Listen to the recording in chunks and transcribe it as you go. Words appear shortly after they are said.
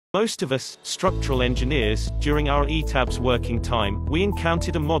Most of us, structural engineers, during our ETABS working time, we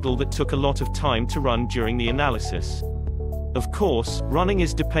encountered a model that took a lot of time to run during the analysis. Of course, running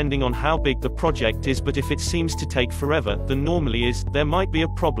is depending on how big the project is, but if it seems to take forever, then normally there might be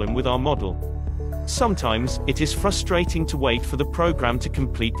a problem with our model. Sometimes, it is frustrating to wait for the program to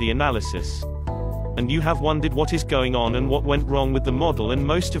complete the analysis. And you have wondered what is going on and what went wrong with the model, and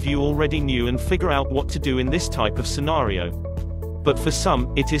most of you already knew and figure out what to do in this type of scenario. But for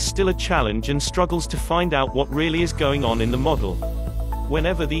some, it is still a challenge and struggles to find out what really is going on in the model.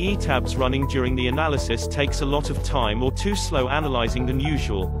 Whenever the ETABS running during the analysis takes a lot of time or too slow analyzing than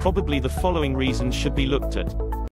usual, probably the following reasons should be looked at.